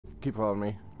keep following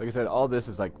me. Like I said, all this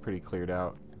is like pretty cleared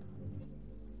out.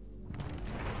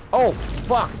 Oh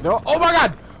fuck! No! Oh my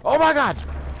god! Oh my god!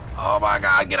 Oh my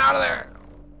god! Get out of there!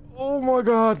 Oh my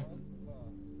god!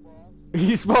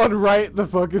 He spawned right the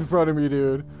fuck in front of me,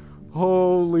 dude.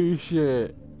 Holy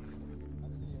shit!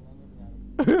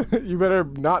 You better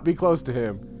not be close to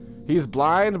him. He's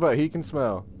blind, but he can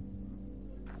smell.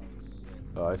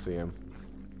 Oh, I see him.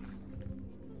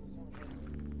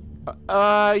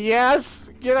 Yes!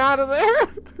 Get out of there!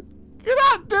 Get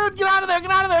out, dude! Get out of there!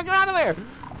 Get out of there! Get out of there!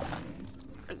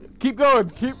 Keep going!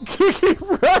 Keep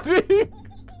running!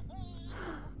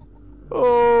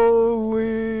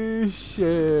 Holy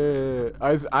shit!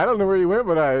 I don't know where you went,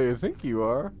 but I think you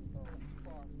are.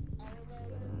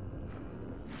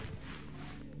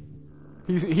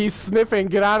 He's sniffing.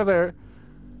 Get out of there!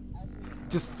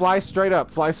 Just fly straight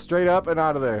up. Fly straight up and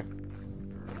out of there.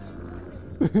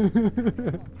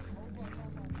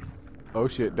 Oh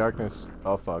shit, darkness.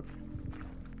 Oh fuck.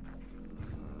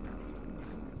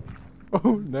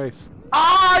 Oh, nice.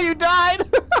 Ah, you died!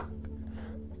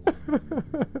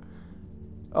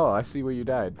 Oh, I see where you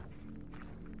died.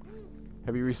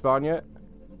 Have you respawned yet?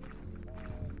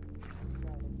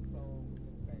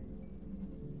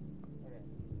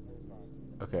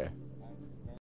 Okay.